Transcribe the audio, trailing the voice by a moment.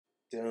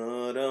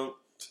Dun-dum.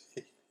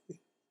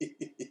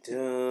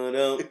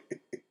 Dun-dum.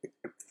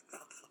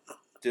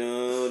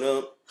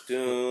 Dun-dum.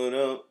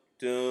 Dun-dum.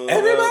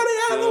 Everybody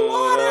out of the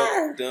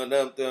water!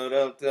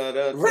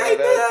 Right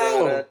now!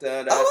 Oh my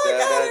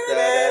God, it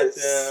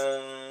is!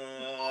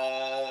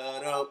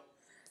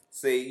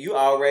 See, you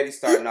already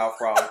starting off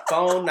wrong.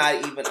 Phone not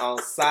even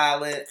on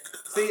silent.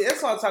 See,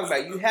 that's what I'm talking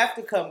about. You have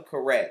to come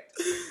correct.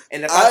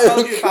 And if I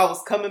told you if I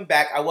was coming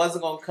back, I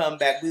wasn't going to come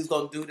back. We was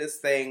going to do this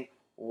thing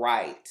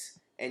right.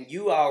 And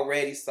you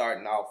already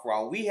starting off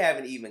wrong. We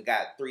haven't even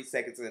got 3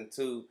 seconds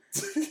into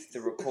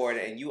the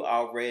recording, and you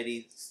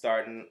already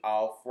starting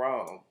off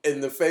wrong.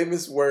 In the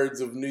famous words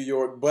of New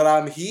York, but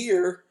I'm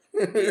here.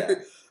 Yeah.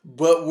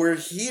 But we're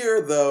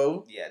here,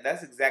 though. Yeah,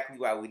 that's exactly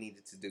why we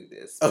needed to do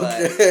this.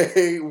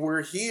 Okay,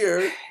 we're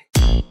here.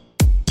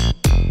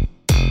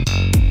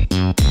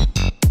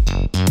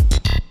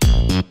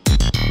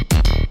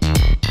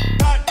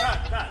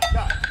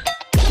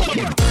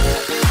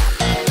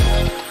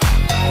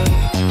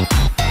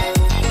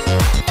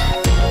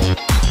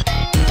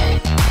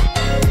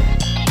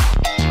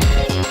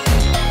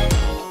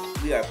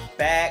 We are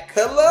back.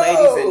 Hello.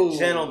 Ladies and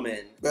gentlemen.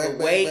 Back,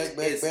 the wait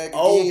back is again.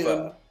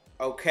 over.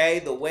 Okay,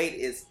 the wait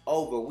is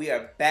over. We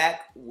are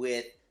back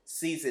with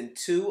season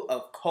 2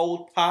 of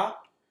Cold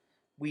Pop.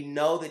 We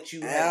know that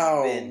you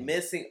have been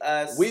missing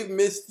us. We've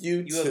missed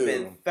you too. You have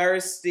been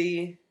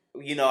thirsty.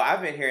 You know,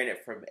 I've been hearing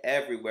it from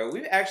everywhere.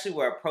 We actually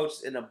were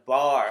approached in a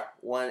bar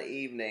one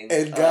evening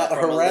and got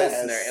from harassed.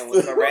 a listener and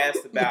was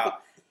harassed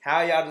about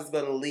how y'all just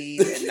gonna leave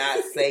and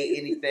not say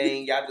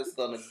anything. Y'all just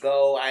gonna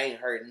go. I ain't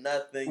heard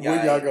nothing.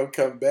 When y'all gonna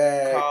come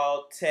back?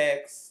 Call,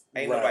 text.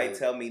 Ain't nobody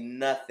tell me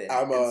nothing.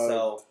 I'm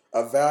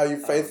a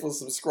valued, faithful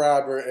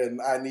subscriber, and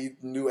I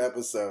need new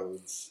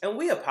episodes. And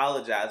we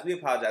apologize.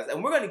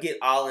 And we're going to get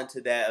all into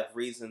that of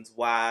reasons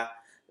why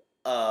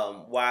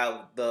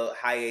the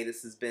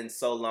hiatus has been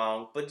so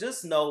long. But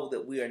just know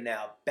that we are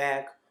now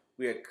back.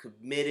 We are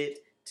committed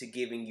to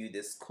giving you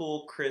this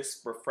cool,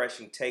 crisp,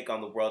 refreshing take on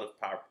the world of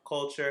pop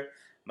culture.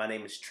 My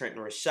name is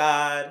Trenton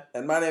Rashad.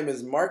 And my name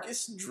is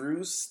Marcus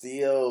Drew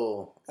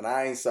Steele. And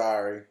I ain't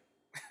sorry.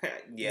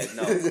 Yeah,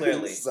 no,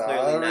 clearly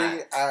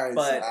not.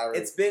 But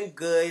it's been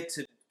good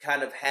to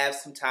kind of have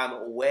some time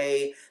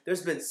away.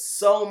 There's been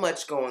so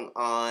much going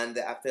on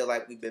that I feel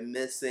like we've been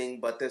missing,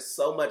 but there's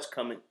so much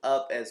coming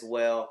up as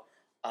well.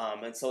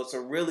 And so it's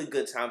a really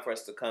good time for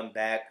us to come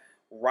back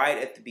right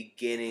at the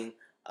beginning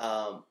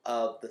of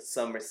the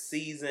summer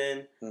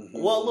season.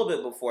 Mm-hmm. Well, a little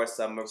bit before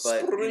summer,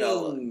 but you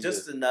know,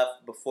 just enough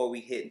before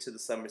we hit into the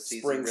summer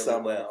season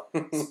well.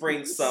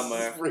 Spring,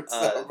 summer,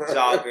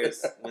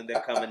 joggers when they're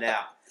coming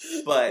out.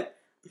 But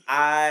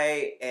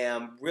I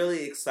am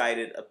really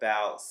excited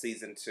about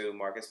season 2.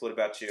 Marcus, what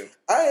about you?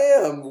 I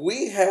am.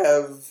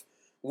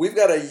 We've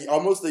got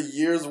almost a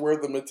year's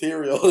worth of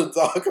material to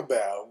talk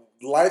about.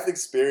 Life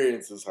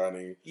experiences,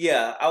 honey.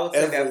 Yeah, I would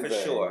say that for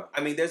sure.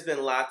 I mean, there's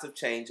been lots of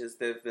changes.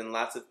 There's been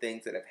lots of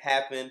things that have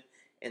happened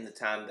in the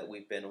time that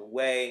we've been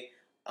away.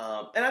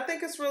 And I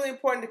think it's really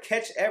important to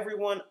catch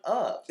everyone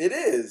up. It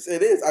is.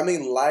 I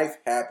mean, life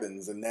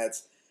happens, and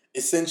that's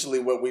essentially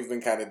what we've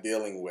been kind of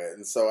dealing with.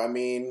 And so, I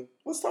mean,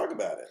 let's talk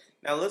about it.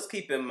 Now, let's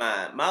keep in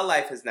mind, my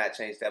life has not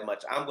changed that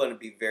much. I'm going to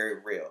be very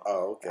real.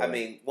 Oh, okay. I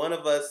mean, one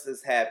of us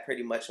has had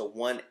pretty much a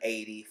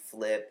 180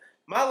 flip.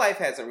 My life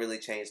hasn't really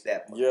changed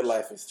that much. Your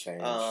life has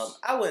changed. I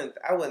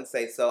wouldn't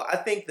say so. I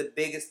think the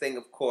biggest thing,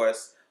 of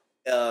course,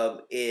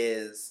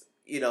 is,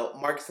 you know,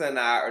 Marcus and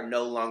I are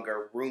no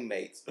longer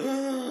roommates.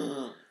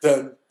 Dun,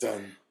 dun,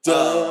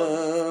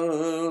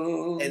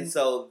 dun. And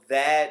so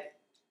that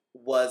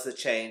was a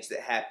change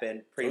that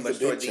happened pretty much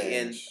toward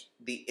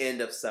the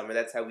end of summer.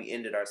 That's how we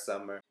ended our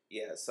summer.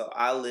 Yeah, so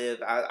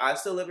I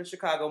still live in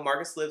Chicago.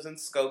 Marcus lives in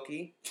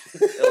Skokie,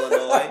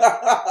 Illinois.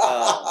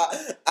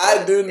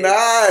 I do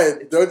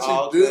not. Don't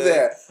you do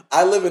that.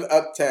 I live in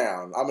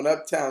Uptown. I'm an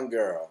Uptown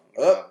girl.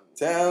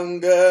 Uptown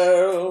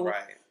girl.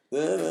 Right.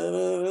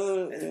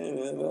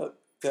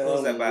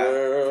 Uptown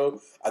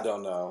girl. I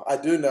don't know. I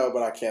do know,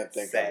 but I can't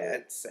think of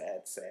it.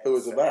 Sad. Who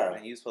is it about?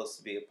 And you're supposed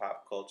to be a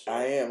pop culture.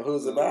 I am.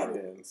 Who's it about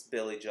it? It's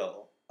Billy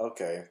Joel.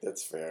 Okay,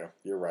 that's fair.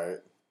 You're right.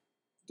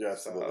 You're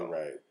absolutely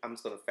right. I'm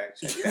just going to fact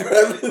check that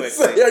really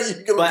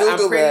quickly. But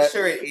I'm pretty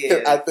sure it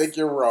is. I think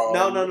you're wrong.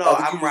 No.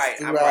 I'm right.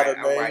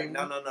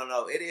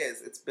 No. It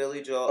is. It's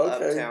Billy Joel,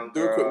 Uptown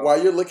Girl.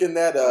 While you're looking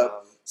that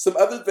up, some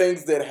other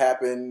things that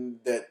happened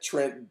that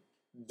Trent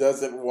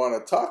doesn't want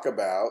to talk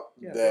about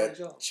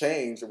that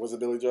changed. Was it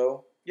Billy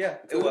Joel? Yeah,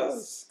 it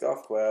was.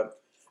 Golf clap.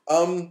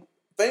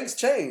 Things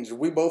changed.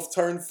 We both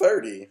turned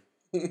 30.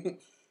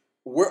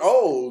 We're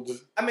old.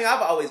 I mean,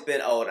 I've always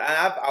been old.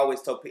 I've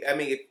always told people, I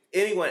mean, if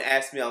anyone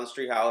asks me on the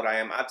street how old I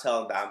am, I tell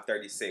them that I'm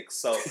 36.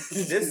 So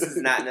this is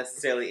not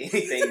necessarily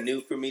anything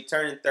new for me.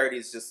 Turning 30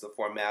 is just a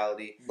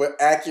formality.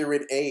 But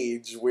accurate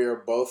age, we're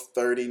both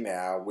 30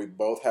 now. We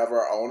both have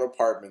our own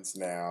apartments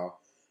now.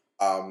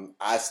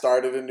 I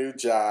started a new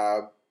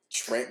job.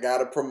 Trent got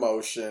a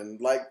promotion.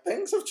 Like,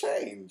 things have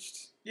changed.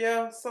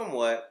 Yeah,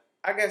 somewhat.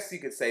 I guess you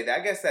could say that.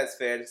 I guess that's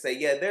fair to say.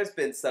 Yeah, there's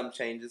been some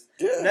changes.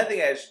 Yeah.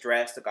 Nothing as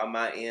drastic on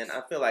my end.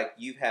 I feel like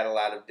you've had a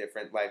lot of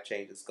different life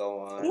changes go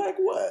on. Like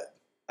what?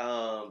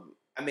 I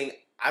mean,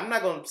 I'm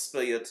not going to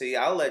spill your tea.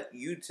 I'll let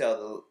you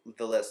tell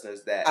the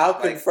listeners that. I'll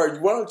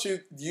confirm. Why don't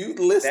you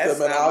list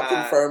them and I'll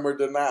confirm or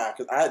deny,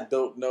 because I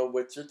don't know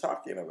what you're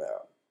talking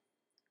about.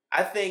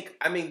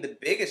 I mean, the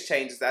biggest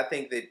changes, I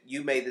think that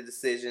you made the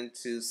decision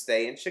to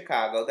stay in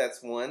Chicago.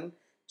 That's one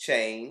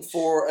change.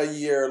 For a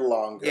year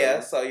longer. Yeah,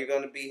 so you're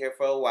going to be here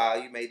for a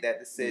while. You made that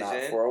decision.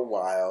 Not for a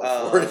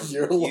while, for a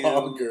year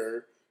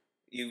longer.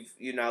 You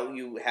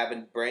have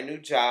a brand new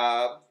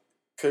job.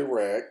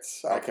 Correct.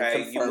 I can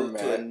confirm that. You moved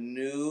to a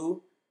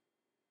new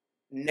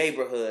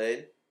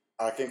neighborhood.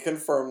 I can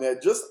confirm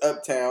that. Just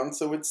uptown,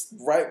 so it's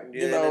right, a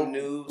little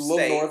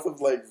north of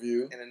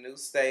Lakeview. In a new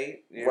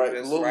state. Right,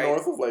 a little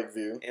north of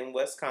Lakeview. In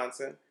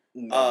Wisconsin.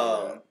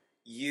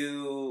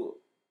 You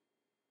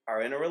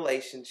are in a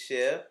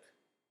relationship.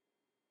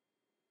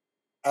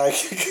 I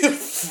can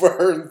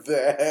confirm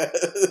that.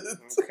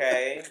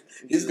 Okay.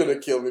 He's going to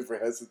kill me for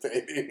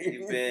hesitating.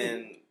 You've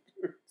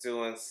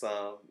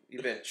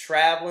been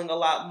traveling a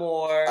lot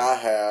more. I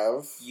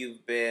have. You've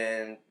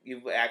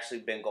actually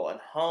been going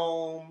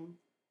home.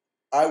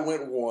 I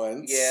went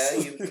once. Yeah,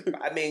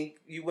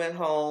 you went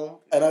home.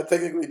 And I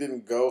technically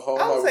didn't go home.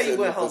 I would say you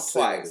went home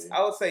twice.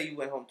 I would say you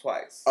went home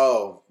twice.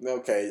 Oh,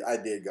 okay. I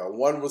did go.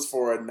 One was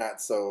for a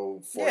not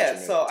so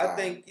fortunate so time. I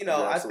think,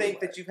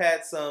 that you've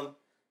had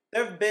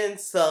there have been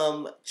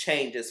some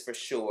changes for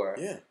sure.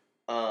 Yeah.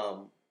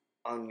 On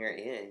your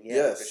end. Yeah,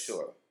 yes, for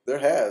sure. There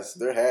has.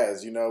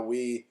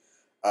 We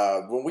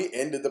when we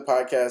ended the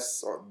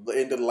podcast or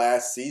ended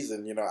last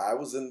season, I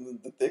was in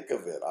the thick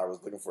of it. I was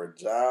looking for a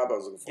job. I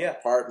was looking for an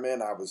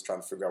apartment. I was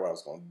trying to figure out what I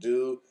was going to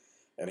do.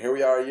 And here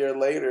we are a year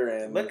later.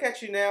 And look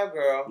at you now,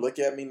 girl. Look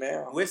at me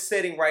now. We're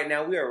sitting right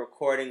now. We are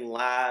recording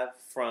live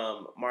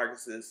from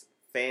Marcus's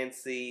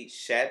fancy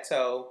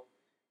chateau.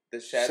 The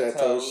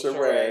Chateau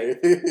Charay.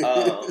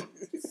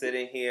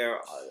 Sitting here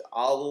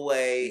all the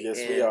way. Yes,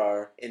 we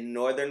are. In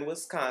northern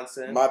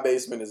Wisconsin. My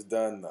basement is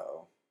done,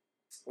 though.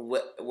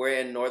 We're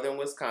in northern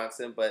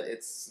Wisconsin, but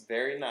it's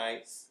very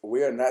nice.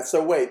 We are not.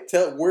 So wait,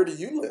 where do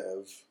you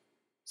live?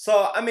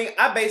 So, I mean,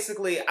 I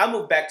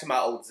moved back to my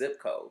old zip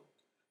code.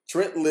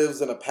 Trent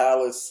lives in a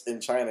palace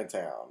in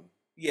Chinatown.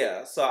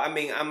 Yeah, so I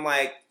mean, I'm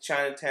like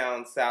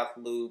Chinatown, South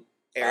Loop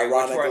area.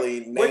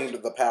 Ironically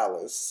named the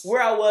palace.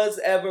 Where I was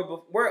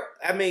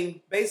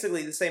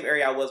basically the same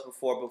area I was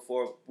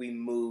before we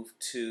moved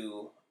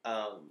to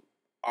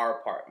our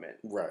apartment.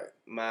 Right.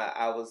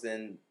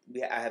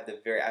 I have the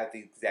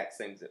exact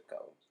same zip code.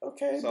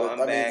 Okay, so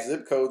but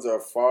zip codes are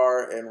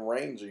far and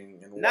ranging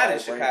and not in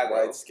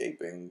Chicago.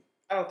 Wide-scaping.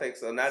 I don't think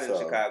so. Not in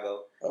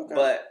Chicago. Okay.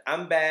 But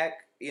I'm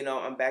back.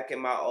 I'm back in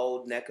my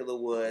old neck of the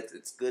woods.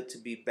 It's good to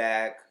be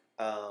back.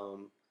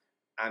 I'm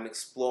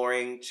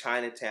exploring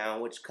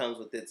Chinatown, which comes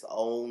with its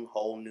own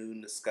whole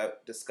new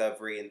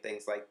discovery and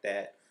things like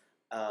that.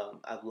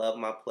 I love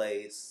my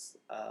place.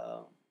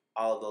 All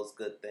of those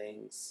good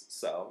things.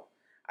 So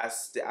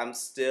I'm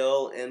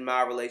still in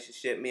my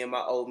relationship. Me and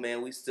my old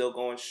man, we still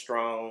going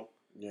strong.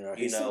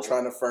 He's still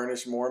trying to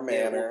furnish more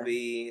manner. It will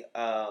be.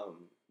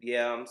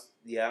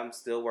 I'm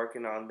still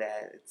working on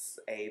that. It's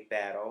a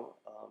battle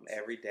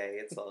every day.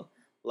 It's a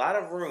lot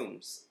of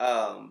rooms.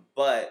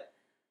 But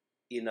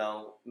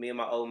me and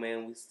my old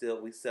man,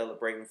 we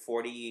celebrating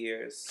 40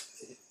 years.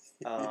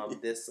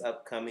 This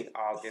upcoming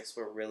August,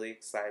 we're really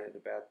excited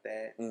about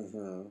that.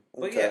 Mm-hmm.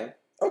 But yeah.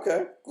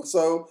 Okay.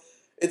 So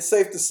it's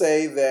safe to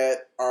say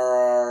that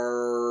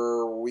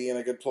are we in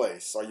a good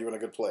place? Are you in a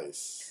good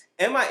place?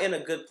 Am I in a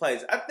good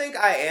place? I think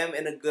I am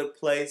in a good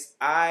place.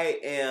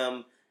 I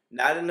am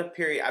not in a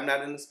period. I'm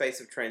not in a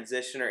space of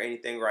transition or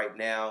anything right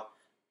now.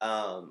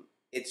 I'm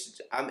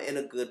in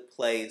a good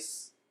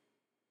place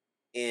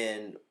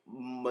in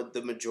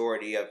the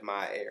majority of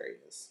my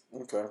areas.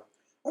 Okay.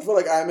 I feel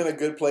like I'm in a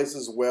good place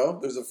as well.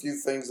 There's a few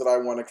things that I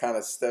want to kind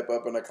of step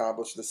up and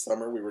accomplish this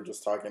summer. We were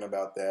just talking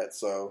about that.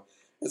 So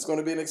it's going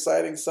to be an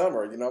exciting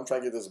summer. I'm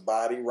trying to get this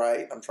body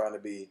right. I'm trying to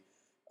be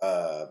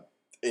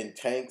in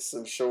tanks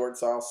and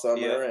shorts all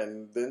summer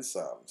and then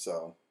some.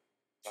 So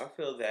I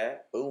feel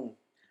that. Boom.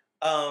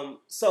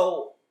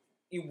 So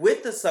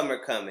with the summer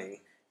coming,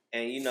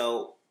 and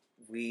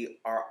we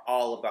are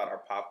all about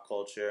our pop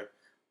culture,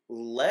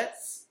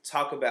 let's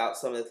talk about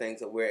some of the things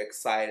that we're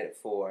excited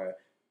for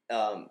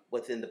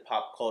within the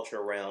pop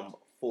culture realm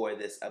for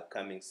this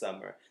upcoming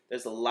summer.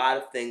 There's a lot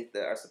of things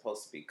that are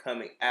supposed to be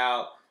coming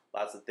out,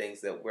 lots of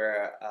things that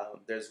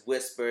there's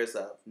whispers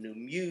of new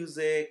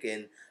music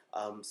and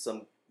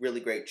some really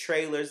great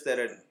trailers that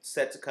are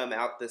set to come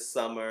out this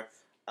summer,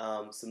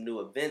 some new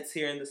events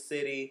here in the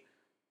city.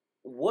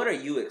 What are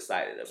you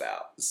excited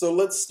about? So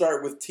let's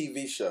start with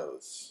TV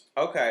shows.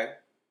 Okay.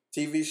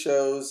 TV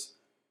shows,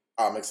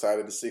 I'm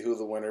excited to see who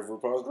the winner of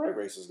RuPaul's Drag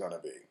Race is going to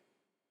be.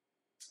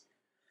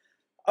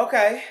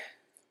 Okay.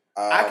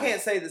 I can't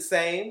say the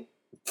same.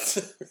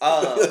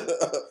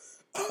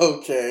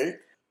 Okay.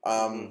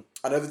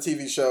 Another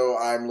TV show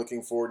I'm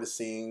looking forward to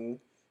seeing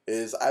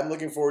is I'm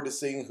looking forward to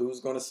seeing who's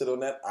going to sit on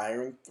that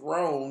Iron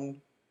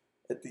Throne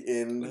at the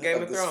end of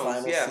this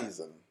final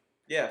season.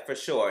 Yeah, for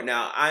sure.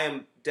 Now, I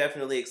am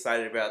definitely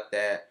excited about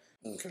that.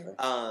 Okay.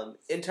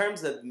 In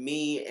terms of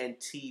me and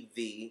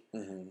TV,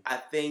 I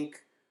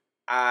think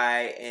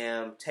I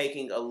am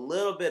taking a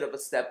little bit of a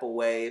step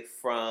away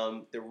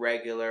from the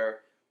regular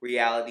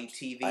reality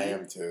TV. I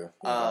am too.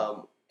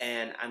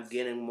 And I'm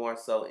getting more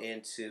so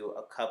into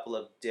a couple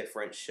of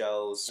different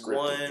shows.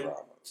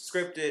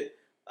 Scripted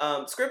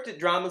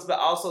dramas, but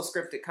also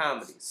scripted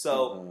comedies.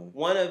 So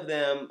one of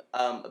them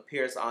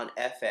appears on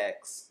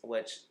FX,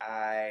 which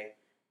I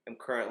am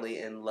currently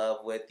in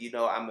love with. You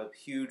know, I'm a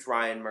huge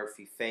Ryan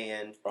Murphy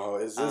fan. Oh,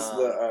 is this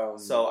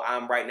So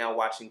I'm right now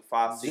watching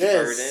Fosse Verdon.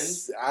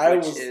 Yes, I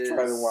was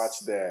trying to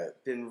watch that.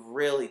 Been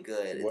really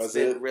good.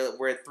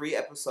 We're 3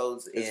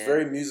 episodes in. It's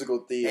very musical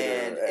theater,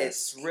 and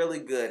it's really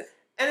good.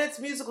 And it's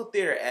musical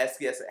theater-esque.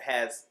 Yes, it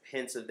has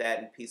hints of that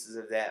and pieces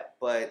of that,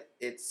 but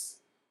it's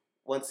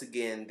once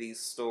again these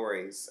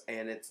stories,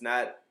 and it's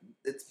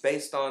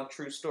based on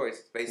true stories.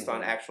 It's based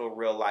on actual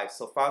real life.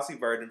 So Fosse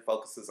Verdon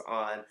focuses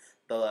on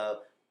the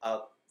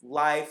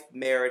life,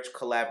 marriage,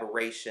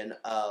 collaboration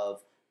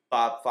of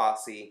Bob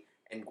Fosse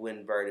and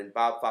Gwen Verdon.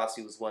 Bob Fosse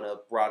was one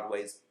of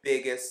Broadway's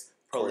biggest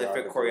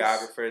prolific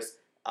choreographers,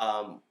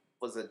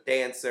 was a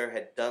dancer,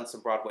 had done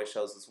some Broadway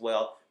shows as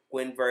well.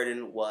 Gwen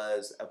Verdon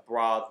was a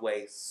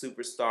Broadway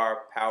superstar,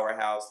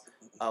 powerhouse,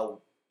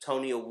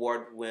 Tony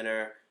Award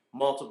winner,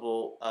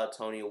 multiple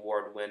Tony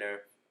Award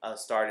winner,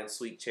 starred in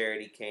Sweet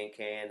Charity,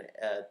 Can,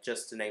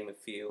 just to name a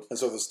few. And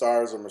so the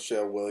stars are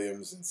Michelle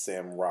Williams and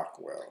Sam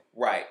Rockwell.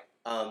 Right,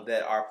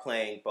 that are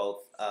playing both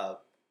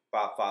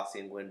Bob Fosse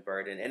and Gwen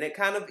Verdon. And it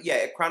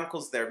it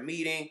chronicles their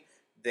meeting,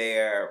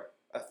 their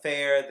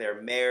affair,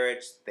 their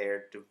marriage,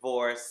 their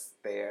divorce,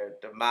 their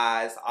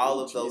demise, all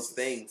of those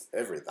things.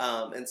 Everything.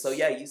 And so,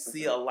 you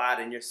see a lot,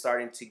 and you're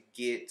starting to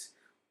get,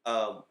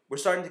 we're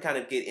starting to kind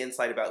of get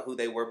insight about who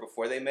they were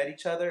before they met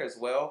each other as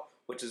well,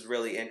 which is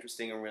really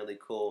interesting and really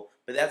cool.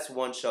 But that's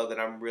one show that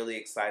I'm really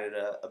excited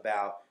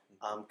about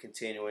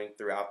continuing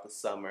throughout the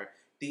summer.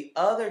 The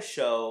other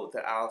show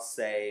that I'll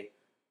say,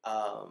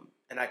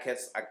 and I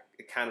guess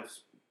it kind of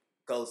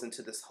goes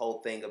into this whole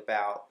thing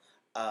about,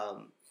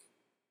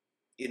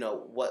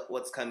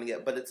 what's coming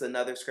up, but it's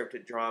another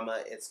scripted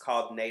drama. It's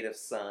called Native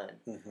Son,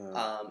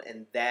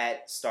 and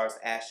that stars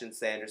Ashton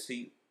Sanders,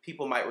 who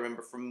people might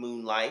remember from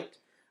Moonlight,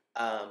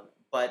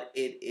 but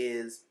it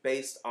is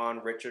based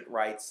on Richard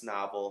Wright's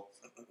novel.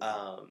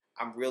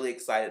 I'm really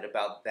excited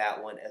about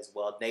that one as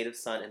well, Native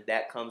Son, and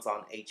that comes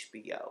on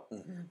HBO.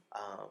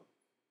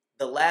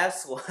 The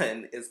last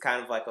one is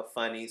kind of like a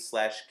funny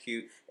 /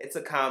 cute. It's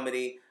a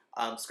comedy.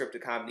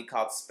 Scripted comedy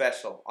called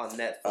Special on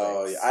Netflix.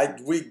 Oh yeah,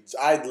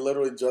 I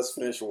literally just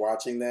finished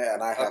watching that,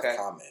 and I have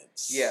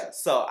comments. Yeah,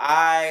 so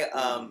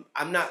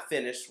I'm not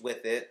finished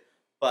with it,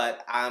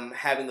 but I'm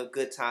having a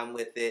good time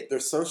with it. They're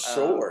so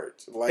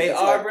short. They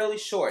are really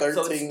short. 13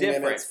 so it's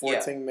different. Minutes,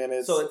 14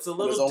 minutes. So it's a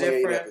little only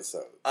different. 8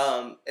 episodes.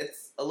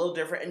 It's a little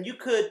different, and you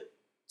could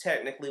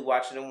technically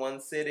watch it in one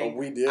sitting. Oh,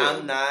 we did.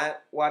 I'm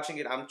not watching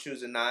it. I'm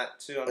choosing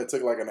not to. It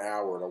took like an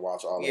hour to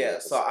watch all of it. Yeah,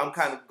 so I'm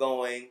kind of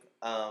going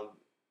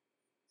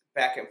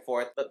back and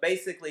forth. But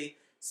basically,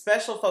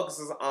 Special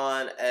focuses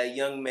on a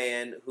young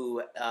man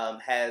who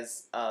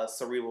has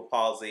cerebral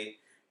palsy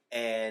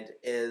and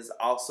has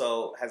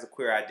a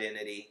queer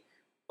identity,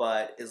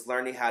 but is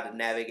learning how to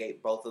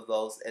navigate both of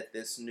those at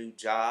this new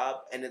job.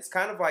 And it's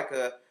kind of like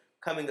a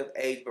coming of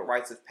age but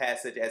rites of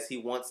passage as he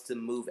wants to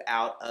move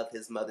out of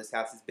his mother's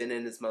house. He's been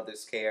in his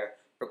mother's care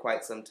for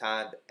quite some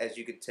time. As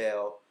you could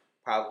tell,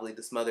 probably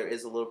this mother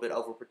is a little bit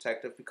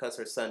overprotective because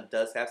her son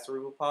does have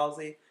cerebral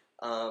palsy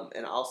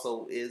and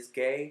also is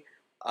gay.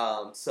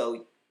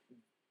 So,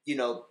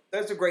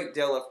 there's a great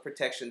deal of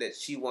protection that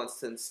she wants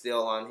to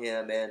instill on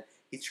him, and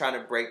he's trying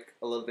to break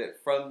a little bit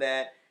from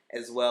that,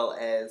 as well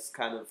as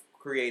kind of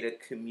create a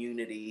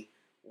community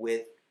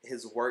with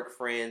his work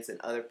friends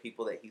and other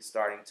people that he's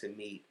starting to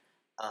meet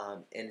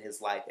in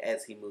his life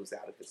as he moves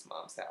out of his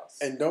mom's house.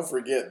 And don't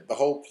forget, the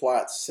whole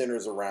plot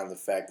centers around the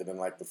fact that in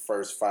like the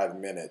first 5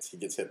 minutes, he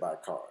gets hit by a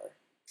car.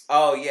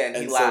 Oh yeah, and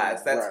he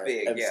lies. That's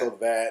big. And so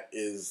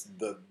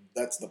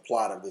that's the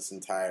plot of this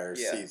entire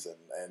season,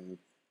 and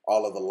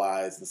all of the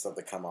lies and stuff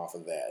that come off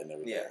of that and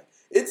everything. Yeah.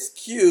 It's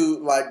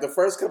cute. Like the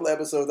first couple of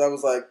episodes, I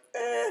was like,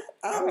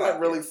 I'm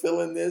not really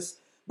feeling this.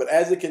 But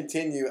as it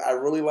continued, I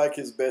really like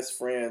his best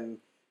friend.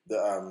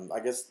 I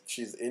guess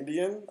she's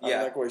Indian. I'm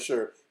not quite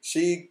sure.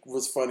 She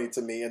was funny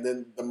to me, and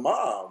then the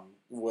mom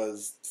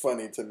was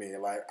funny to me.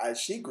 Like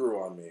she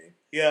grew on me.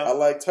 Yeah, I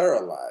liked her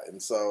a lot,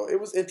 and so it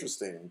was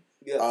interesting.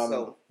 Yeah.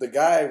 The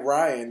guy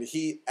Ryan,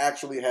 he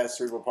actually has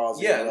cerebral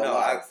palsy. In real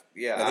life.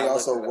 And he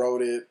also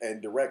wrote it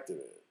and directed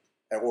it,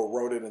 or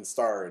wrote it and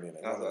starred in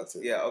it.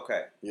 Yeah.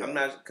 Okay. Yeah. I'm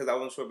not because I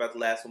wasn't sure about the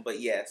last one,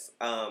 but yes,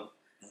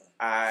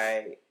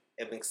 I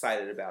am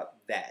excited about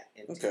that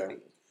in TV.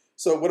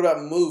 So what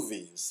about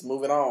movies?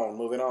 Moving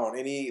on.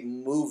 Any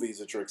movies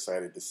that you're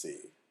excited to see?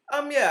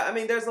 Yeah. I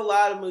mean, there's a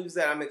lot of movies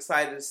that I'm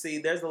excited to see.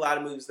 There's a lot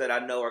of movies that I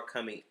know are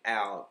coming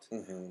out.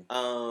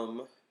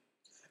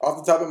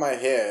 Off the top of my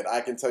head,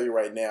 I can tell you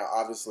right now,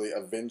 obviously,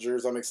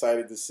 Avengers I'm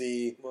excited to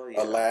see. Well,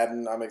 yeah.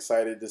 Aladdin I'm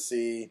excited to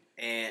see.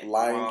 And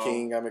Lion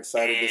King I'm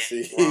excited to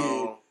see.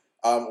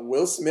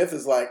 Will Smith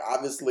is like,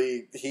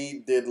 obviously,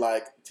 he did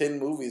like 10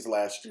 movies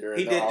last year.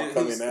 And they're all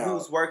coming out.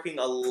 Who's working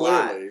a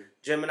lot.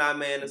 Gemini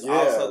Man is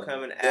also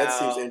coming out. That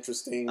seems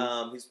interesting.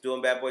 He's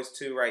doing Bad Boys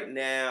 2 right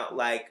now.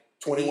 Like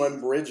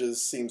 21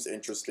 Bridges seems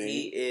interesting.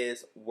 He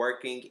is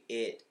working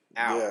it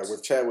out. Yeah,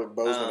 with Chadwick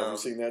Boseman. Have you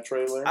seen that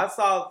trailer? I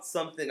saw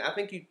something. I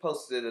think you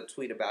posted a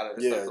tweet about it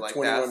or something like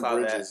 21 that.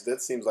 21 Bridges.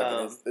 That seems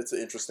like it's an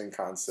interesting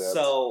concept.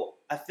 So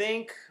I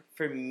think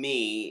for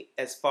me,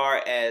 as far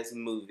as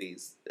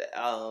movies,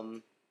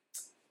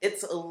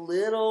 it's a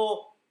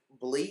little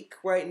bleak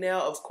right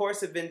now. Of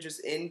course,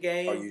 Avengers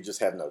Endgame. Or you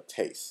just have no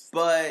taste.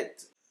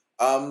 But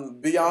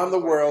beyond the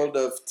world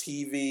of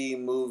TV,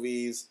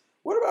 movies,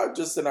 what about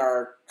just in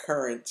our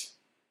current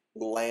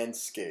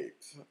landscape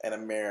in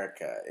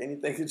America?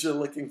 Anything that you're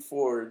looking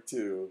forward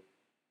to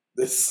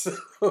this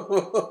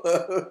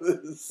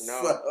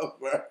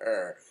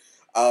summer?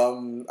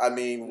 I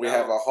mean, we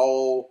have a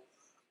whole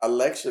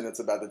election that's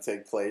about to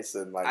take place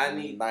in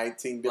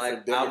 19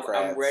 different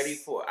Democrats.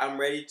 I'm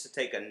ready to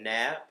take a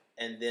nap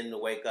and then to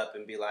wake up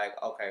and be like,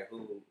 okay, who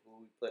are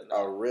we putting on?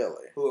 Oh,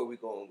 really? Who are we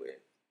going with?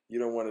 You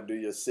don't want to do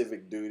your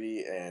civic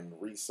duty and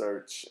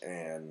research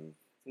and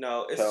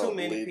no, it's too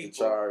many people.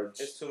 Charge.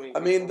 It's too many.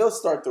 I mean, they'll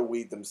start to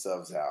weed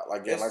themselves out.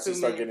 Like, once you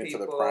start getting into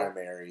the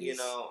primaries, you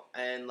know,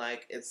 and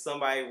like it's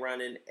somebody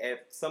running.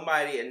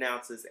 Somebody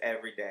announces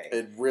every day.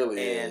 It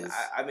really is. And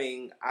I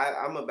mean,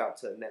 I'm about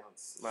to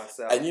announce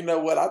myself. And you know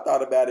what? I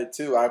thought about it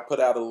too. I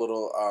put out a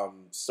little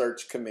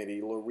research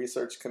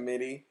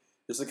committee,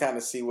 just to kind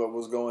of see what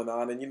was going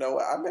on. And you know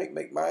what? I may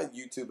make my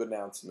YouTube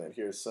announcement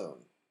here soon,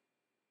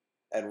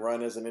 and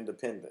run as an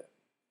independent.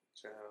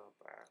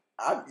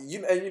 I'm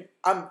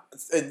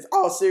in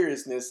all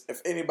seriousness,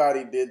 if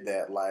anybody did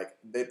that, like,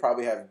 they'd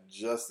probably have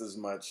just as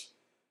much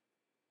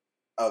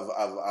of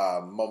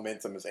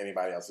momentum as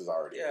anybody else has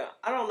already. Yeah,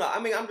 I don't know. I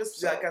mean, I'm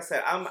just like I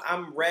said,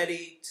 I'm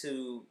ready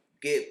to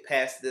get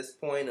past this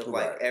point of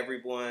like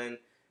everyone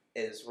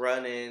is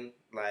running,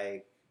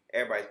 like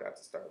everybody's about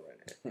to start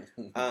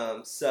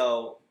running.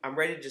 So I'm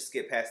ready to just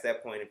get past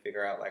that point and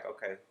figure out like,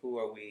 okay, who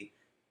are we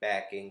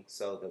backing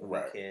so that we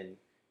can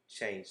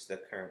change the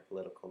current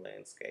political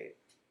landscape.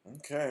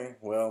 Okay,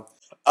 well,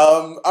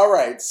 all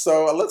right,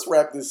 so let's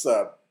wrap this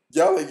up.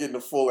 Y'all ain't getting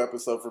a full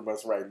episode from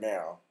us right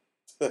now.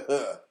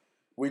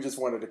 We just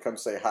wanted to come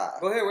say hi.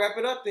 Go ahead, wrap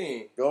it up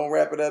then. Go and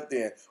wrap it up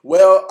then.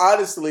 Well,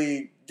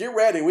 honestly, get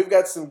ready. We've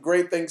got some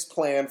great things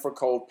planned for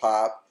Cold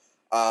Pop.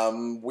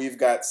 We've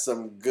got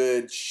some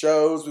good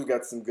shows. We've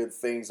got some good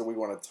things that we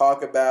want to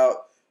talk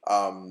about.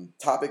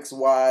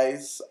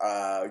 Topics-wise,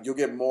 you'll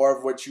get more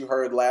of what you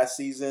heard last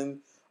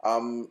season,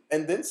 and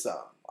then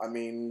some. I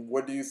mean,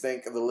 what do you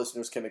think the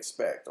listeners can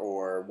expect,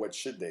 or what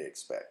should they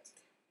expect?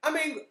 I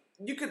mean,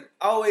 you could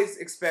always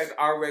expect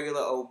our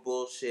regular old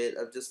bullshit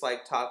of just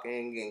like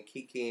talking and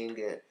kicking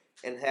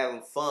and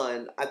having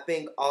fun. I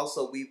think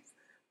also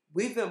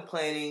we've been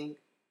planning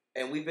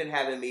and we've been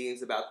having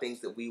meetings about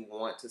things that we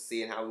want to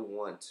see and how we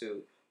want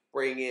to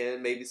bring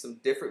in maybe some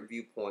different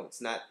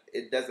viewpoints.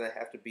 It doesn't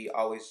have to be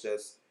always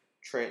just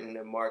Trenton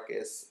and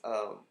Marcus,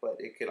 but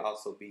it could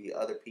also be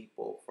other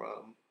people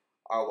from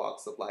our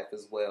walks of life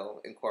as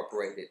well,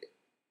 incorporated.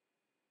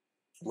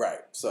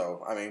 Right.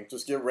 So, I mean,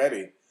 just get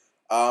ready.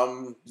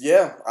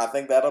 Yeah, I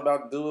think that'll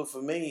about do it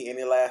for me.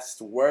 Any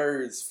last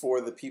words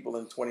for the people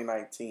in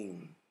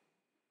 2019?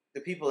 The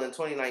people in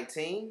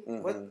 2019?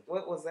 Mm-hmm.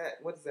 What was that?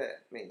 What does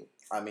that mean?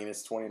 I mean,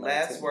 it's 2019.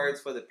 Last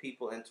words for the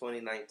people in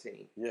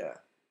 2019. Yeah.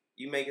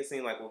 You make it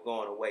seem like we're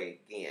going away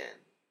again.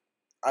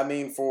 I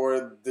mean,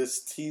 for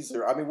this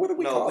teaser, I mean, what do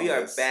we call this? No,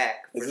 we are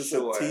back for Is this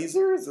sure. A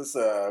teaser? Is this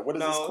a, what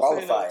does this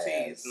qualify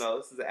as? No,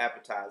 this is an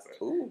appetizer.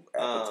 Ooh,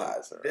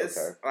 appetizer.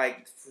 Okay.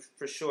 Like,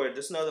 for sure,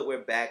 just know that we're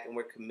back and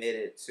we're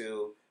committed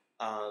to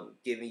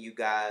giving you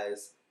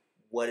guys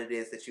what it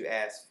is that you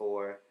asked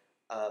for.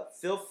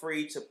 Feel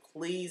free to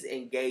please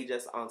engage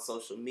us on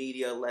social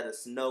media. Let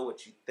us know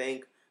what you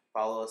think.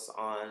 Follow us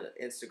on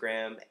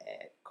Instagram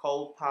at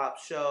Cold Pop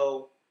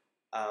Show.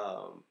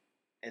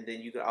 And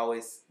then you can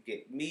always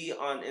get me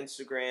on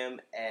Instagram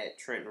at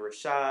Trenton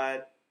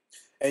Rashad.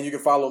 And you can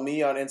follow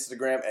me on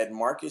Instagram at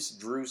Marcus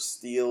Drew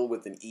Steele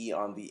with an E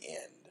on the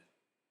end.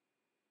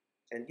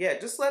 And yeah,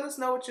 just let us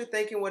know what you're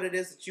thinking, what it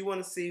is that you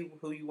want to see,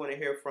 who you want to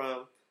hear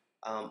from,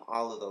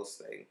 all of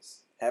those things.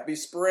 Happy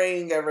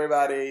spring,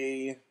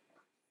 everybody.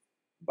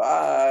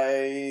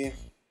 Bye.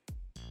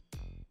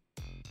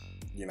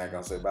 You're not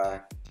going to say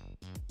bye?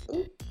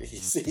 Ooh,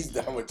 he's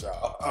done with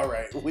y'all. All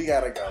right, we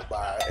got to go.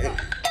 Bye.